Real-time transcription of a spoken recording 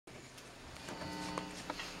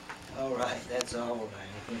All right, that's all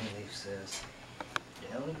Annie Greenleaf says.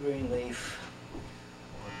 Down at Greenleaf,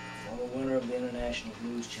 former winner of the International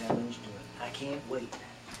Blues Challenge, doing I Can't Wait.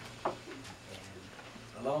 And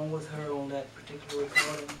along with her on that particular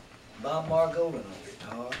recording, Bob Margolin on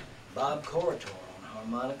guitar, Bob Corritor on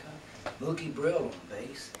harmonica, Mookie Brill on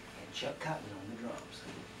bass, and Chuck Cotton on the drums.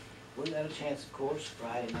 We got a chance, of course,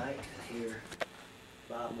 Friday night to hear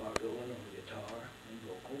Bob Margolin on the guitar and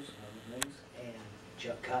vocals and other things, and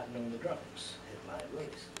Chuck Cotton on the drums at live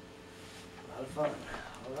release. A lot of fun.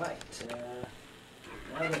 All right.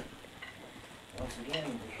 Now then, once again,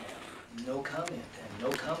 we have No Comment. And No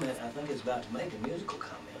Comment, I think, is about to make a musical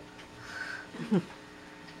comment.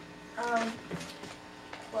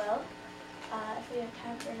 Well, if we have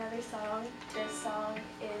time for another song, this song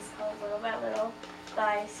is called Little by Little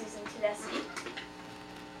by Susan Tedeschi.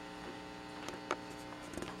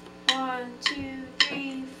 1, 2,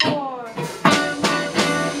 3, 4.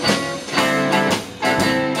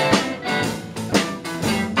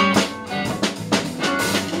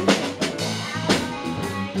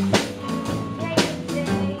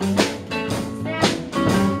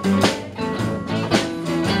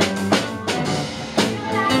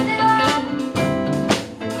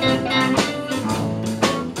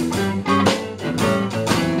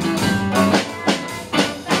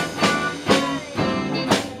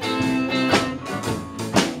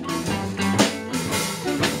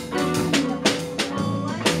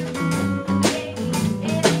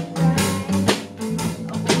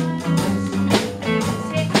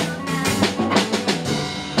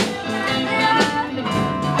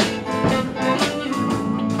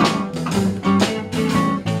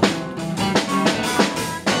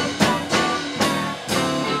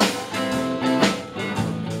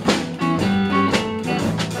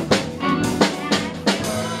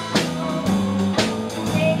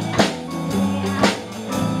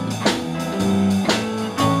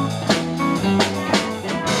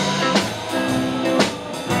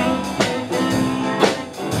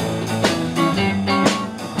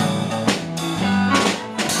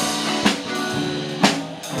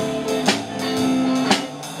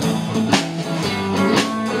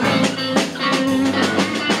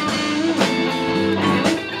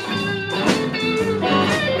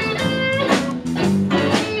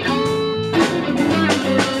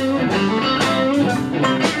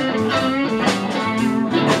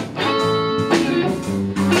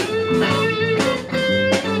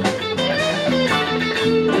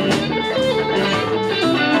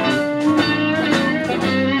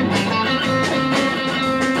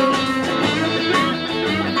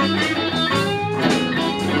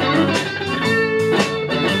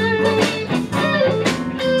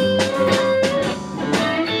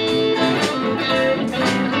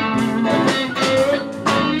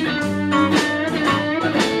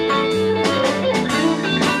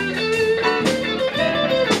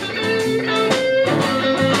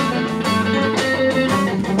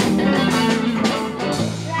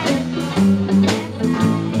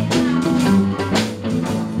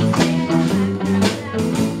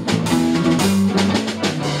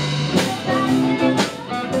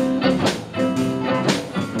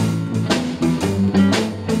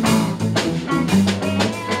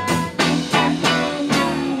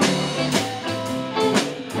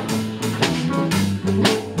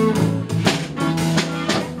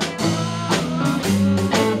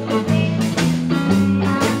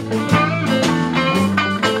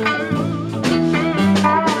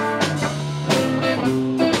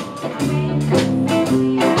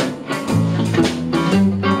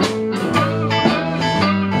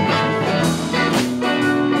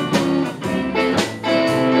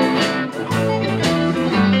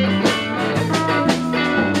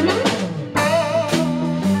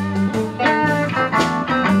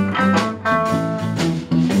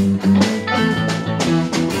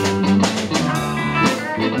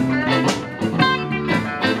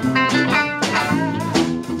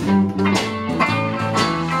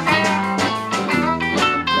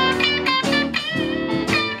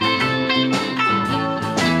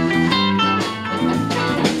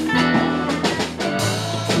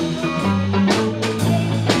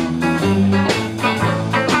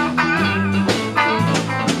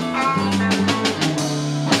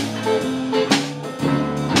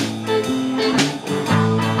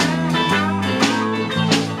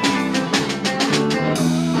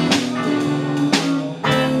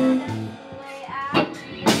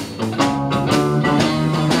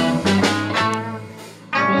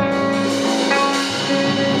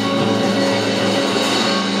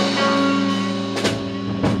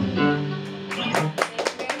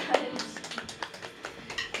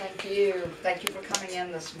 Thank you. Thank you for coming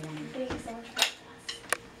in this morning. Thank you so much for